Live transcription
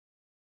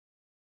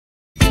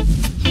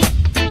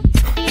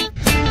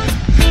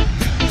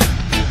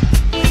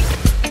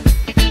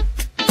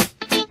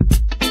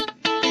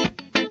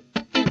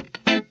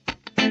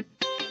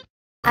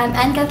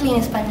I'm Kathleen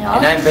Español.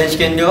 And I'm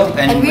Kenn,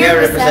 and we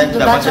represent the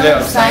Bachelor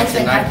of Science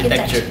in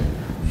Architecture.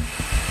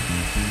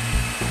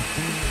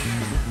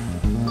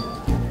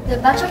 The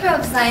Bachelor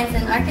of Science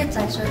in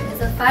Architecture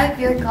is a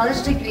 5-year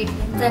college degree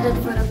intended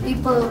for the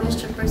people who wish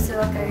to pursue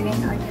a career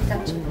in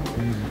architecture.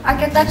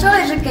 Architectural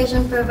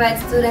education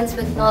provides students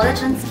with knowledge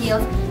and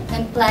skills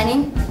in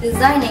planning,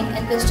 designing,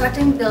 and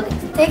constructing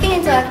buildings, taking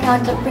into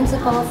account the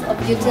principles of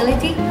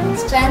utility,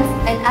 strength,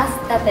 and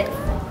aesthetics.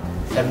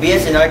 The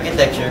BS in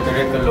Architecture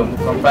curriculum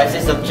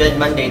comprises of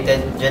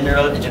JED-mandated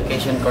general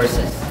education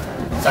courses,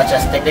 such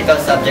as technical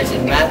subjects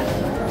in math,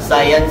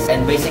 science,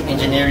 and basic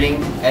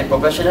engineering, and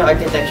professional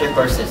architecture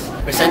courses,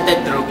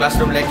 presented through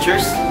classroom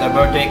lectures,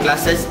 laboratory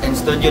classes, and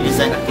studio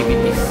design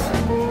activities.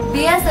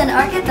 BS in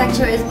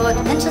Architecture is both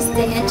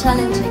interesting and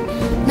challenging.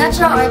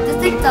 Natural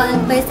artistic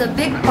talent plays a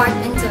big part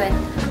into it,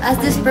 as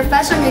this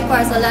profession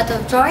requires a lot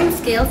of drawing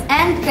skills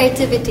and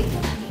creativity.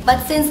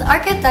 But since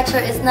architecture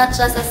is not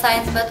just a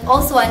science but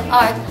also an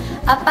art,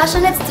 a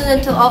passionate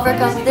student to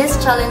overcome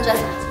these challenges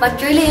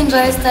but really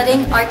enjoys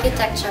studying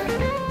architecture.